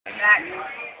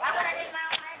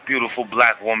Beautiful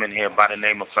black woman here by the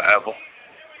name of Forever.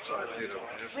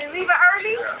 We leave it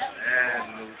early?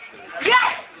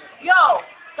 Yes! Yo,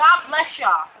 God bless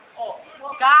y'all.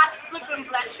 God flipping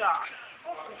bless y'all.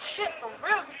 Shit, for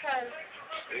real, because...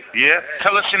 Yeah?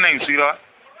 Tell us your name, sweetheart.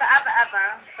 Forever,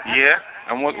 ever. Yeah?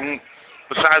 And what,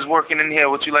 besides working in here,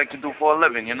 what you like to do for a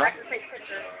living, you know? I like to take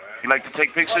pictures. You like to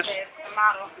take pictures?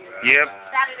 Model. Yeah.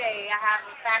 Saturday, I have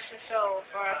a fashion show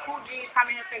for Cool G's,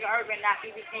 Coming to Figure Urban, not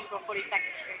BB King for 42nd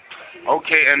Street.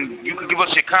 Okay, and you can give us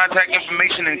your contact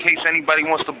information in case anybody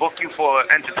wants to book you for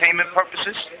entertainment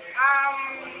purposes? Let's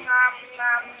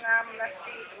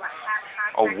see.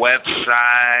 A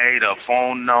website, a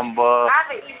phone number. I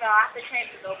have an email. I have to change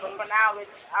it though, but for now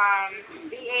it's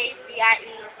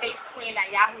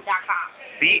BABIE@yahoo.com.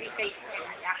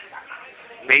 BabyfaceQueen@yahoo.com.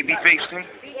 Babyface Queen?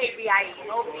 BABIE.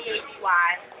 No BABY.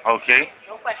 Okay.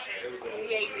 No questions.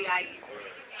 BABIE.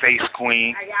 Face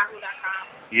Queen. @yahoo.com.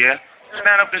 Yeah.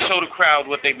 Stand up and show the crowd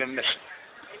what they've been missing.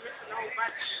 They missing a whole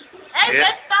bunch. Hey, Yeah.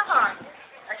 let's stop on.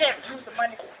 I can't use the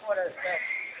money for the.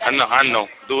 I know.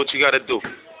 Do what you gotta do.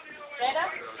 Straight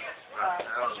up? I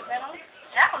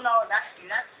don't know. That's.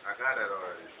 I got that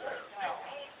already.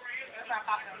 That's not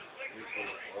possible.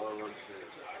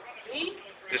 See?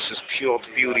 This is pure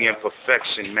beauty and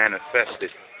perfection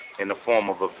manifested in the form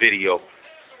of a video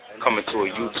coming to a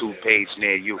YouTube page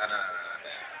near you.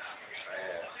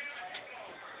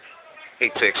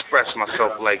 Hate to express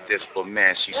myself like this, but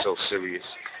man, she's so serious.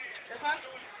 This one?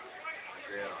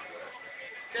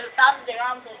 There's thousands of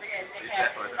arms over there.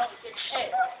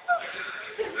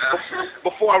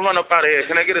 Before I run up out of here,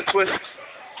 can I get a twist?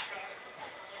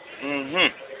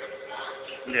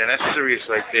 Yeah, that's serious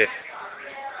right there.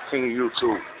 King of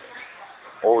YouTube.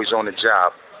 Always on the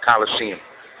job. Colliseum,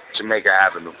 Jamaica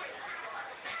Avenue.